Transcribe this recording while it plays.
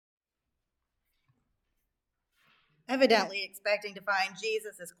Evidently expecting to find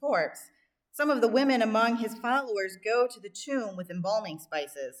Jesus' corpse, some of the women among his followers go to the tomb with embalming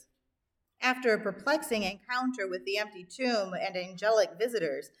spices. After a perplexing encounter with the empty tomb and angelic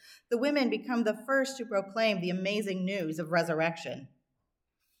visitors, the women become the first to proclaim the amazing news of resurrection.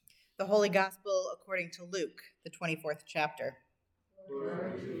 The Holy Gospel according to Luke, the 24th chapter.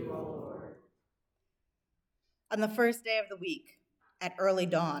 Glory to you, O Lord. On the first day of the week, at early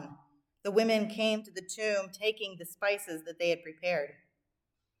dawn, the women came to the tomb taking the spices that they had prepared.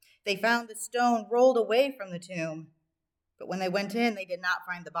 They found the stone rolled away from the tomb, but when they went in, they did not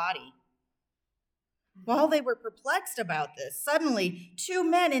find the body. While they were perplexed about this, suddenly 2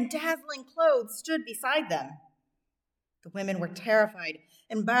 men in dazzling clothes stood beside them. The women were terrified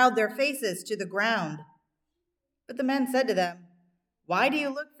and bowed their faces to the ground. But the men said to them, "Why do you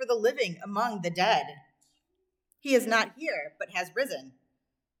look for the living among the dead? He is not here, but has risen.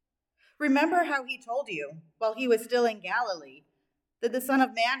 Remember how he told you, while he was still in Galilee, that the Son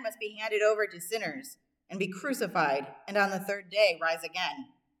of Man must be handed over to sinners and be crucified, and on the 3rd day rise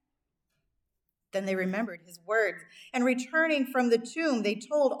again." Then they remembered his words, and returning from the tomb, they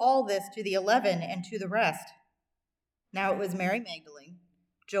told all this to the 11 and to the rest. Now it was Mary Magdalene,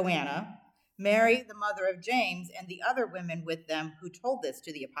 Joanna, Mary, the mother of James, and the other women with them who told this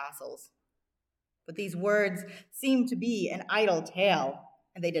to the apostles. But these words seemed to be an idle tale,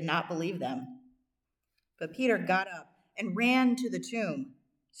 and they did not believe them. But Peter got up and ran to the tomb.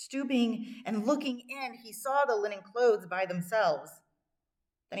 Stooping and looking in, he saw the linen clothes by themselves.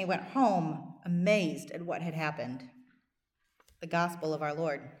 Then he went home, amazed at what had happened. The Gospel of our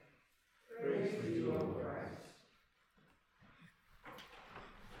Lord. Praise to you, O Christ.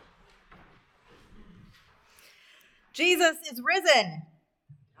 Jesus is risen.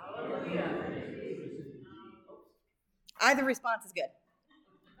 Hallelujah. Either response is good.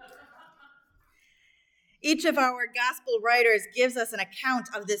 Each of our gospel writers gives us an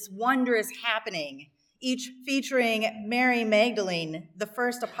account of this wondrous happening, each featuring Mary Magdalene, the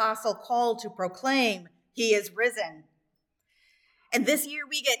first apostle called to proclaim he is risen. And this year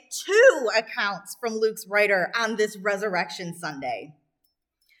we get 2 accounts from Luke's writer on this Resurrection Sunday.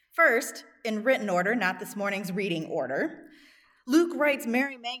 First, in written order, not this morning's reading order, Luke writes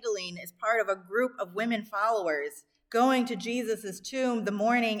Mary Magdalene is part of a group of women followers going to Jesus' tomb the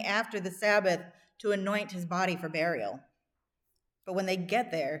morning after the Sabbath to anoint his body for burial. But when they get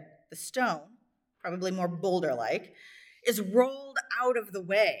there, the stone, probably more boulder-like, is rolled out of the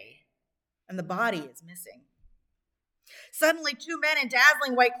way, and the body is missing. Suddenly, 2 men in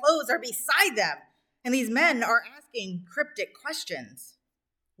dazzling white clothes are beside them, and these men are asking cryptic questions.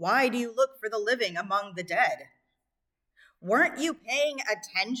 Why do you look for the living among the dead? Weren't you paying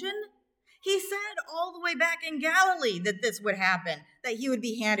attention? He said all the way back in Galilee that this would happen, that he would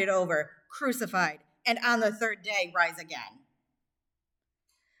be handed over, crucified, and on the 3rd day rise again.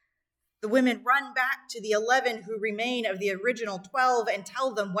 The women run back to the 11 who remain of the original 12 and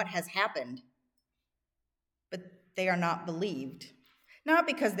tell them what has happened. But they are not believed. Not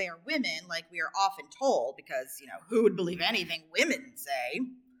because they are women, like we are often told, because, who would believe anything women say?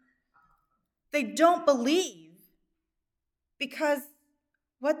 They don't believe because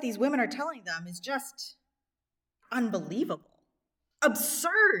what these women are telling them is just unbelievable,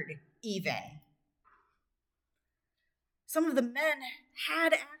 absurd even. Some of the men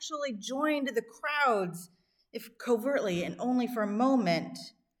had actually joined the crowds, if covertly and only for a moment,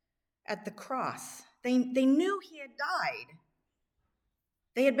 at the cross. They knew he had died.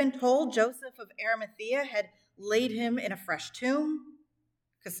 They had been told Joseph of Arimathea had laid him in a fresh tomb,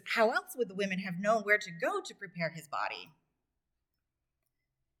 because how else would the women have known where to go to prepare his body?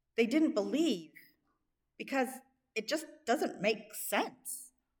 They didn't believe because it just doesn't make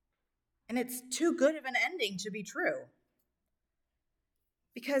sense. And it's too good of an ending to be true.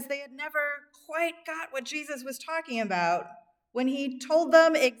 Because they had never quite got what Jesus was talking about when he told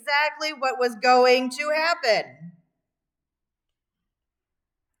them exactly what was going to happen.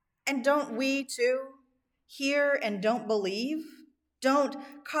 And don't we too hear and don't believe? Don't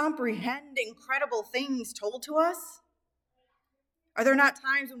comprehend incredible things told to us? Are there not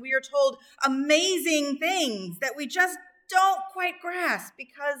times when we are told amazing things that we just don't quite grasp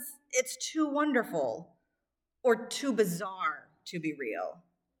because it's too wonderful or too bizarre to be real?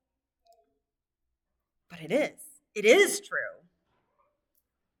 But it is true.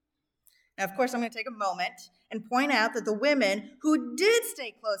 Now, of course, I'm going to take a moment and point out that the women who did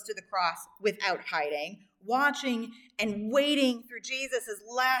stay close to the cross without hiding, watching and waiting through Jesus'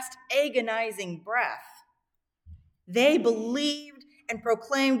 last agonizing breath, they believed and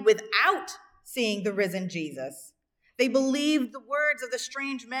proclaimed without seeing the risen Jesus. They believed the words of the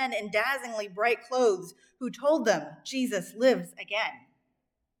strange men in dazzlingly bright clothes who told them Jesus lives again.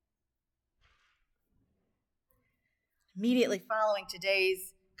 Immediately following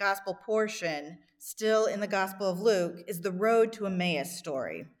today's gospel portion, still in the Gospel of Luke, is the road to Emmaus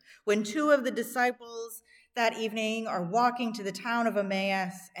story, when two of the disciples that evening are walking to the town of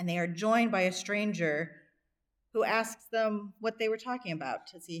Emmaus, and they are joined by a stranger who asks them what they were talking about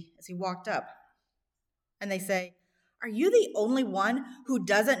as he walked up. And they say, "Are you the only one who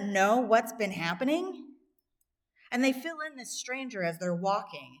doesn't know what's been happening?" And they fill in this stranger as they're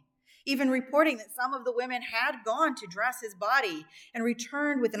walking, even reporting that some of the women had gone to dress his body and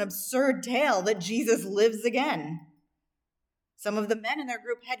returned with an absurd tale that Jesus lives again. Some of the men in their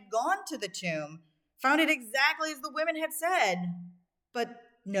group had gone to the tomb, found it exactly as the women had said, but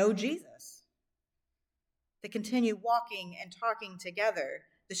no Jesus. They continue walking and talking together,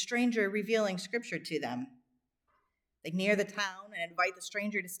 the stranger revealing scripture to them. They near the town and invite the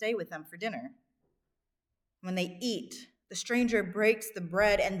stranger to stay with them for dinner. When they eat, the stranger breaks the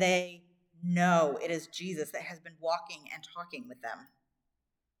bread and they know it is Jesus that has been walking and talking with them.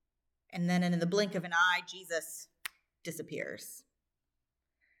 And then in the blink of an eye, Jesus disappears.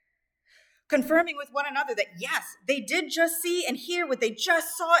 Confirming with one another that yes, they did just see and hear what they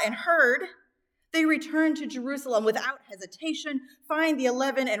just saw and heard, they return to Jerusalem without hesitation, find the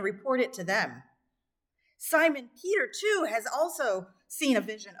 11 and report it to them. Simon Peter, too, has also seen a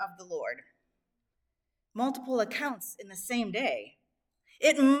vision of the Lord. Multiple accounts in the same day.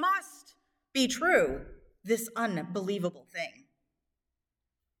 It must be true, this unbelievable thing.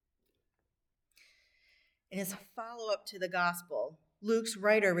 In his follow-up to the gospel, Luke's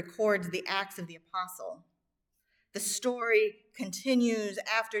writer records the Acts of the Apostle. The story continues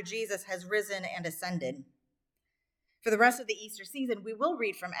after Jesus has risen and ascended. For the rest of the Easter season, we will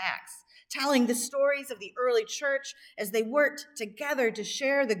read from Acts, telling the stories of the early church as they worked together to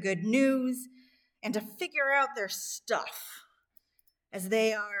share the good news and to figure out their stuff as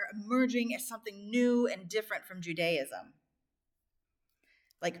they are emerging as something new and different from Judaism.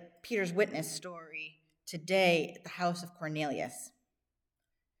 Like Peter's witness story today at the house of Cornelius.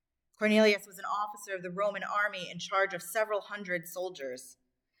 Cornelius was an officer of the Roman army in charge of several hundred soldiers.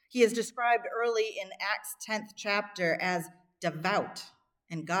 He is described early in Acts 10th chapter as devout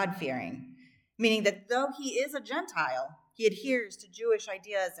and God-fearing, meaning that though he is a Gentile, he adheres to Jewish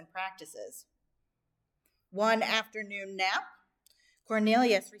ideas and practices. One afternoon nap,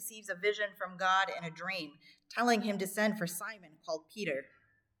 Cornelius receives a vision from God in a dream, telling him to send for Simon, called Peter.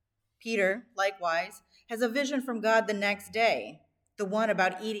 Peter, likewise, has a vision from God the next day, the one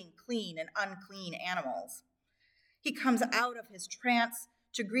about eating clean and unclean animals. He comes out of his trance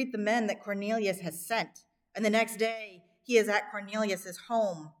to greet the men that Cornelius has sent, and the next day he is at Cornelius'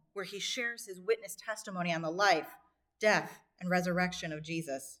 home, where he shares his witness testimony on the life, death, and resurrection of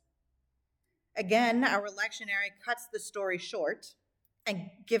Jesus. Again, our lectionary cuts the story short,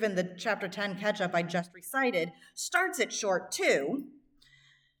 and given the chapter 10 catch-up I just recited, starts it short too.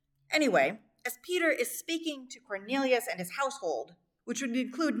 Anyway, as Peter is speaking to Cornelius and his household, which would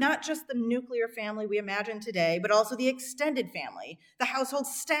include not just the nuclear family we imagine today, but also the extended family, the household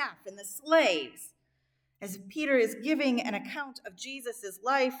staff, and the slaves, as Peter is giving an account of Jesus'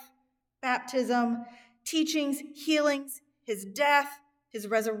 life, baptism, teachings, healings, his death, his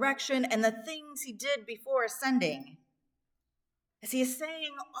resurrection, and the things he did before ascending. As he is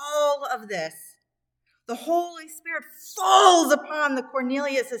saying all of this, the Holy Spirit falls upon the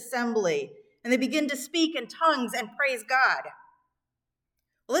Cornelius assembly, and they begin to speak in tongues and praise God.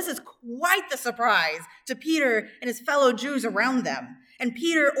 Well, this is quite the surprise to Peter and his fellow Jews around them. And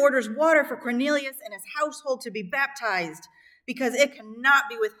Peter orders water for Cornelius and his household to be baptized, because it cannot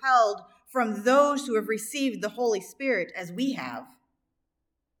be withheld from those who have received the Holy Spirit as we have.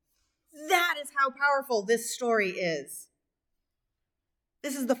 That is how powerful this story is.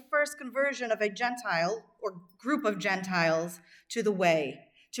 This is the first conversion of a Gentile or group of Gentiles to the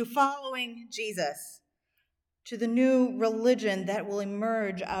way, to following Jesus, to the new religion that will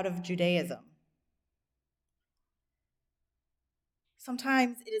emerge out of Judaism.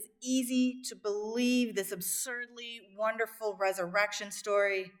 Sometimes it is easy to believe this absurdly wonderful resurrection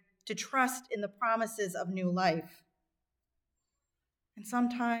story, to trust in the promises of new life. And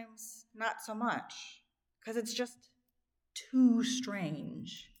sometimes not so much, because it's just too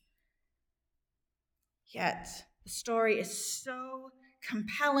strange. Yet, the story is so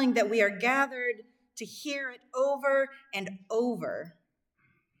compelling that we are gathered to hear it over and over.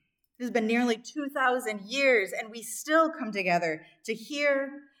 It has been nearly 2,000 years, and we still come together to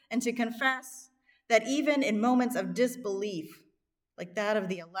hear and to confess that even in moments of disbelief, like that of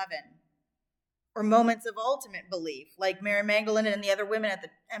the 11, or moments of ultimate belief, like Mary Magdalene and the other women at the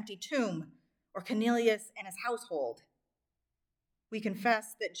empty tomb, or Cornelius and his household. We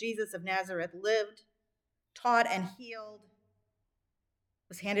confess that Jesus of Nazareth lived, taught, and healed,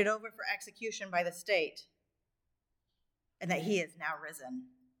 was handed over for execution by the state, and that he is now risen.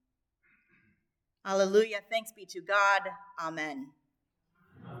 Alleluia, thanks be to God. Amen.